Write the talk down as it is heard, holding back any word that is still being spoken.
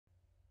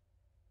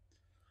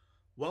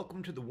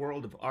Welcome to the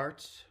world of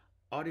arts,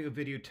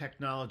 audio-video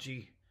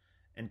technology,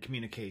 and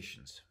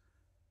communications.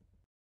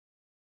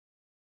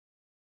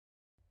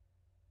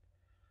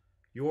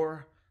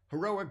 Your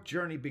heroic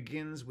journey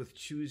begins with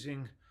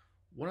choosing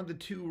one of the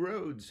two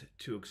roads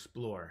to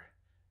explore: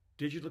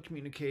 digital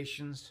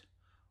communications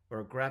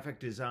or graphic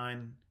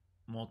design,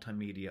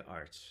 multimedia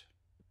arts.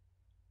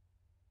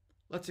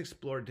 Let's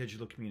explore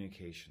digital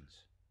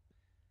communications.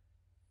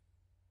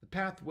 The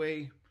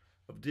pathway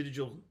of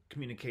digital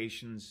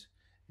communications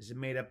is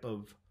made up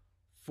of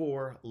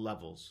 4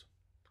 levels.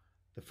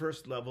 The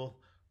first level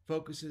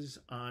focuses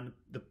on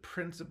the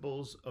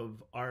principles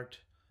of art,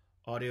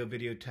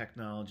 audio-video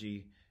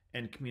technology,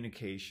 and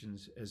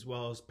communications, as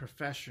well as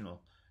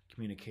professional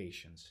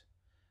communications.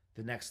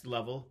 The next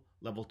level,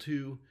 level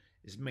 2,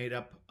 is made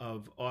up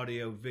of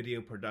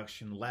audio-video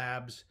production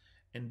labs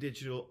and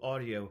digital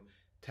audio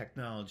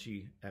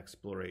technology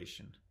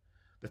exploration.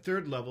 The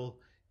third level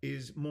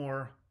is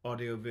more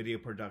audio-video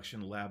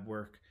production lab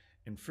work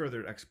and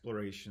further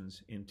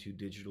explorations into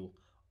digital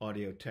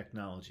audio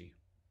technology.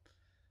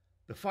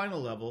 The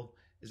final level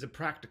is a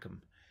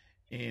practicum,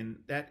 and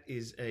that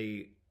is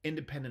an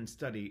independent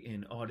study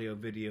in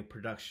audio-video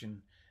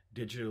production,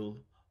 digital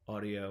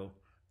audio,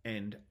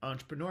 and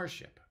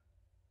entrepreneurship.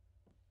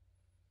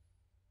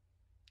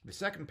 The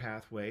second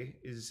pathway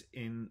is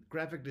in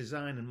graphic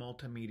design and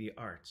multimedia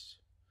arts.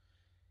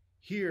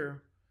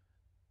 Here,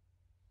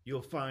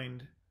 you'll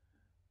find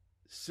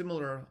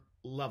similar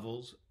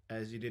levels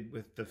as you did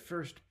with the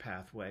first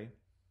pathway,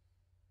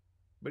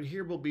 but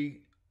here we'll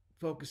be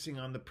focusing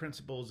on the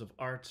principles of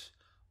arts,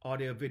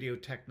 audio-video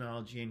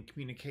technology, and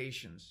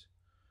communications.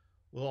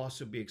 We'll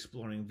also be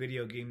exploring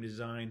video game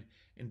design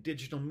and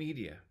digital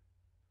media.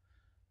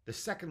 The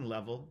second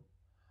level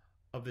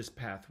of this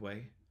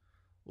pathway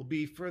will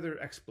be further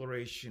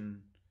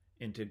exploration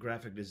into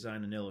graphic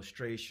design and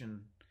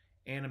illustration,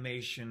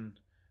 animation,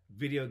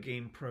 video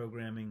game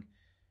programming,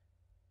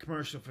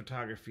 commercial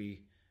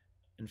photography,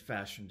 and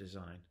fashion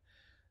design.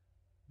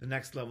 The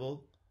next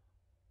level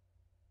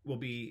will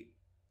be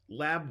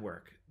lab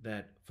work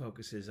that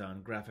focuses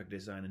on graphic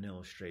design and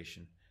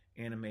illustration,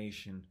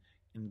 animation,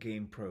 and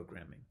game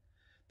programming.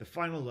 The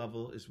final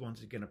level is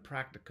once again a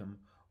practicum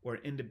or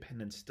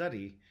independent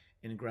study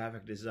in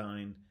graphic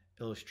design,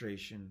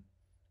 illustration,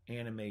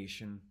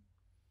 animation,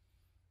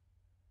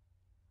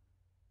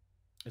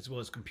 as well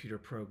as computer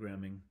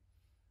programming,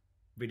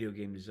 video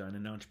game design,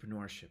 and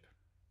entrepreneurship.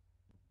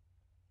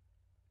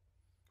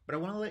 But I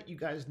want to let you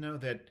guys know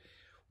that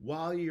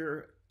while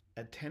you're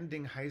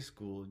attending high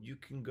school, you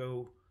can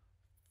go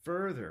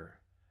further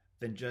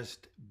than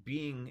just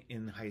being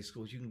in high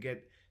school. You can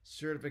get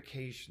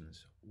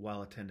certifications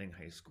while attending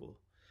high school.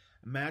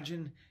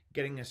 Imagine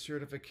getting a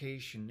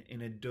certification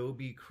in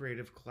Adobe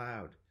Creative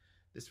Cloud.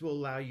 This will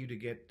allow you to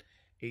get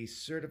a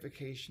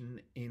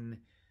certification in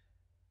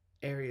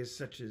areas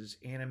such as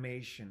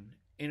animation,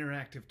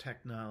 interactive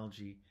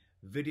technology,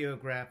 video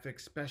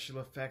graphics, special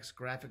effects,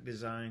 graphic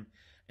design,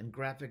 and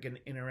graphic and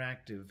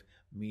interactive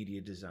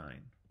media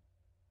design.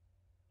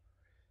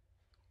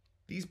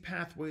 These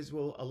pathways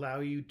will allow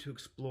you to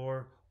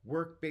explore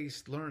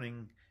work-based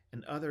learning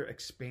and other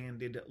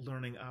expanded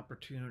learning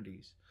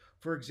opportunities.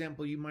 For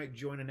example, you might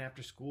join an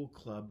after-school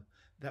club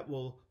that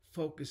will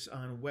focus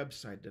on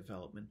website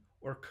development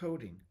or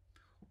coding.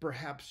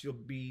 Perhaps you'll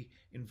be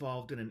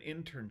involved in an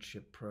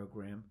internship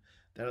program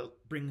that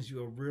brings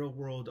you a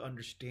real-world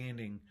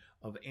understanding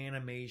of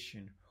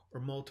animation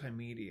or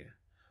multimedia,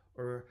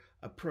 or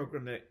a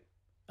program that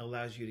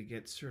allows you to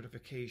get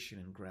certification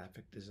in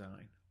graphic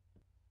design.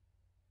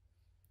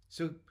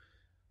 So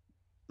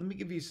let me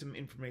give you some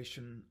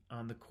information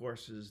on the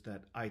courses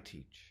that I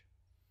teach.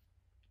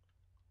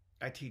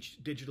 I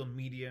teach digital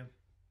media,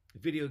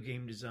 video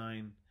game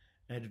design,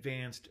 and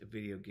advanced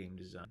video game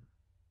design.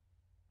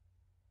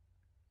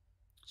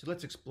 So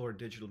let's explore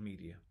digital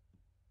media.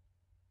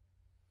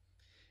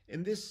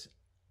 In this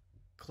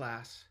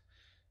class,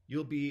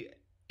 you'll be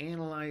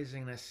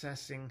analyzing and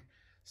assessing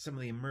some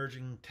of the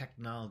emerging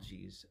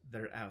technologies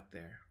that are out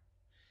there.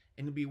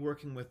 And you'll be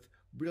working with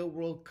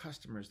real-world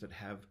customers that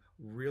have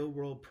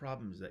real-world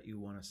problems that you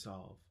want to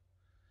solve.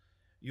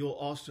 You'll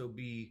also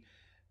be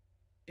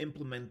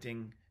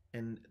implementing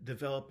and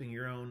developing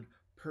your own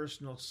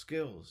personal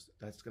skills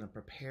that's going to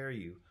prepare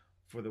you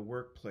for the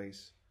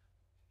workplace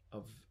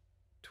of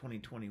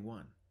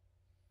 2021.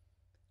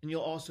 And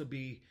you'll also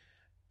be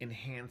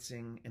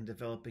enhancing and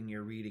developing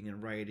your reading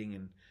and writing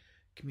and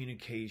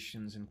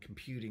communications and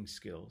computing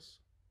skills.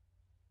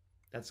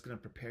 That's going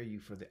to prepare you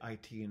for the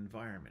IT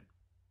environment.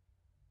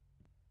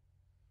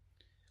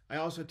 I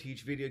also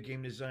teach video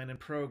game design and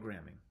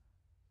programming.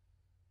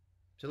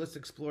 So let's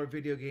explore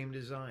video game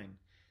design.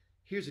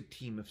 Here's a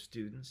team of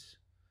students.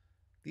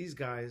 These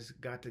guys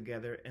got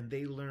together and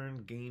they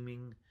learned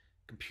gaming,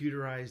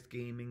 computerized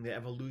gaming, the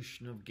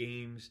evolution of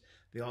games.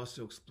 They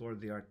also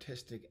explored the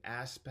artistic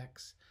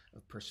aspects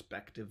of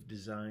perspective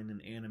design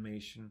and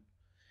animation.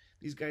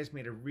 These guys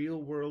made a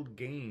real-world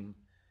game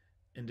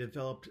and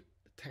developed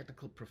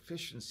technical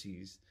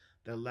proficiencies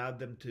that allowed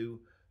them to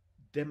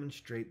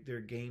demonstrate their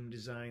game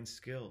design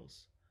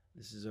skills.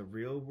 This is a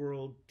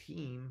real-world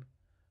team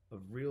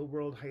of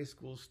real-world high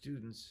school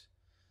students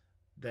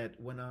that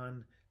went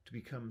on to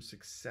become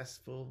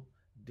successful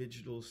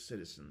digital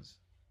citizens.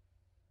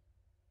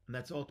 And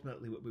that's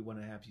ultimately what we want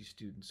to have you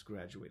students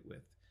graduate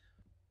with.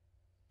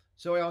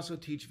 So I also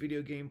teach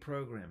video game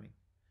programming.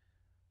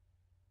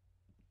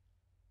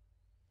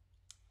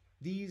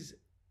 These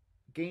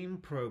game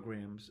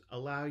programs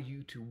allow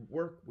you to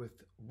work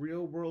with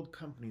real-world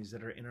companies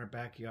that are in our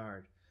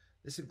backyard.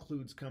 This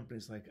includes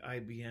companies like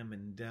IBM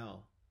and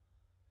Dell.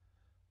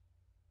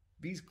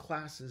 These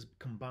classes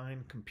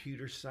combine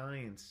computer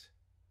science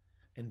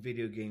and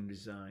video game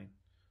design.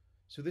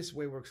 So this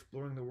way we're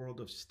exploring the world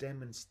of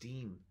STEM and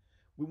STEAM.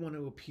 We want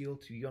to appeal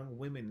to young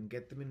women and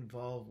get them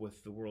involved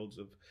with the worlds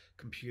of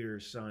computer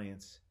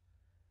science,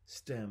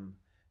 STEM,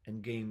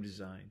 and game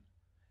design.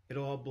 It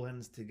all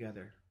blends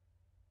together.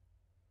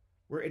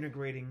 We're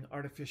integrating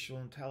artificial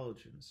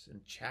intelligence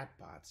and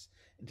chatbots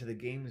into the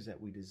games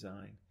that we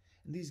design.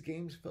 And these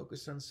games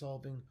focus on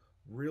solving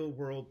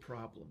real-world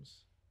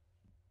problems.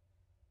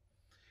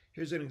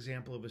 Here's an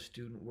example of a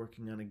student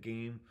working on a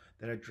game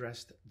that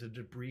addressed the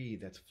debris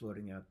that's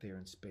floating out there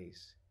in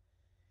space.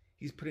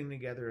 He's putting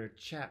together a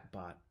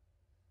chatbot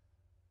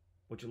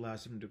which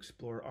allows him to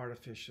explore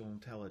artificial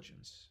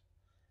intelligence.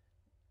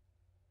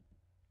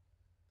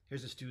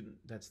 Here's a student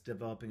that's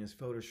developing his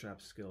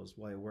Photoshop skills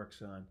while he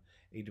works on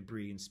a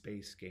debris in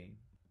space game.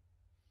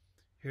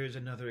 Here's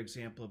another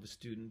example of a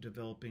student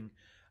developing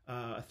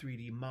a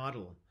 3D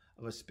model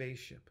of a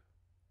spaceship.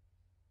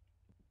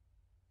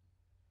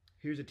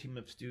 Here's a team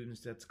of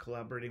students that's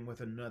collaborating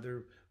with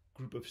another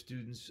group of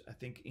students, I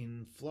think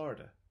in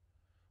Florida,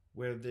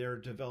 where they're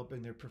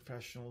developing their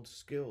professional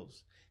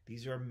skills.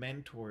 These are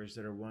mentors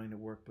that are wanting to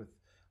work with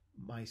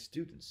my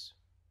students.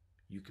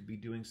 You could be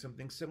doing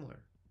something similar.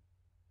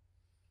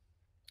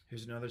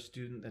 Here's another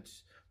student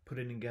that's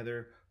putting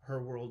together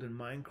her world in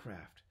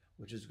Minecraft,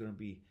 which is going to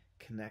be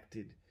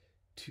connected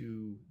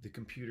to the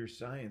computer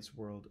science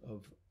world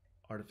of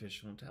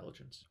artificial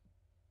intelligence.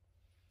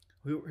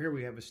 Here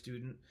we have a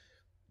student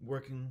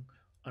working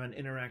on an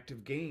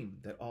interactive game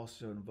that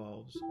also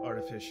involves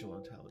artificial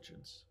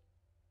intelligence.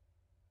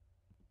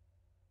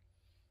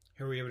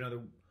 Here we have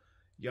another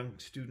young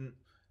student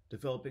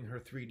developing her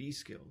 3D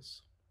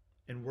skills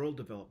and world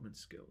development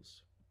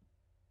skills.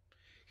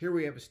 Here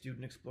we have a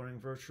student exploring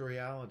virtual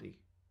reality.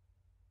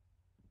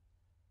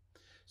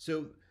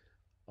 So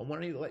I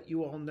want to let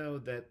you all know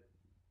that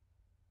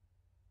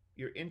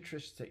your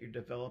interests that you're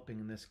developing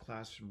in this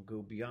classroom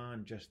go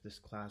beyond just this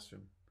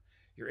classroom.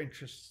 Your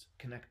interests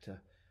connect to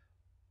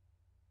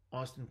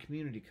Austin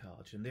Community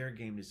College and their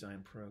game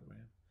design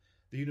program.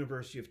 The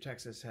University of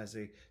Texas has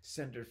a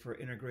Center for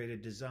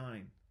Integrated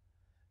Design.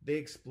 They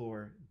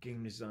explore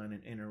game design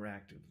and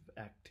interactive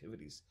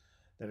activities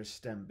that are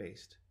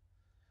STEM-based.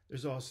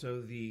 There's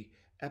also the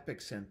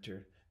EPIC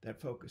Center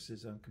that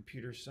focuses on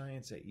computer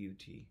science at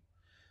UT.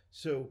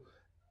 So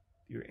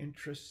your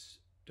interests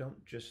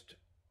don't just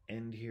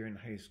end here in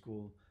high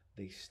school,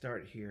 they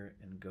start here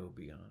and go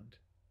beyond.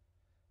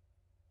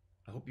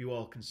 I hope you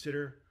all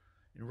consider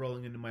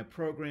enrolling into my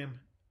program,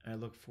 and I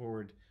look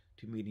forward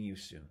to meeting you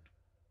soon.